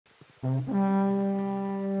think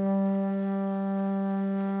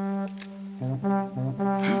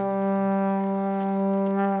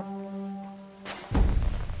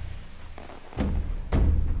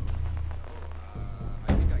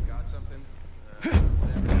I got something.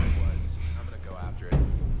 Whatever it was, I'm gonna go after it.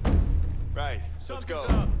 Right, so let's go.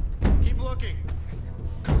 Up. Keep looking.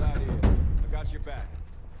 Get out of here. I got your back.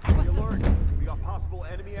 Be alert. We got possible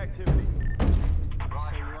enemy activity.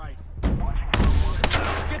 Say right.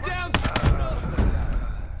 Get down!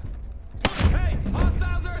 Hey!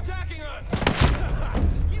 Hostiles are attacking us!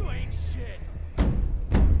 You ain't shit!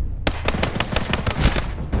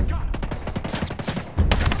 I got him!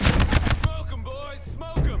 Smoke him, boys!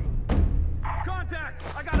 Smoke him! Contact!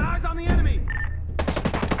 I got eyes on the enemy!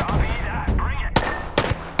 Copy that. Bring it.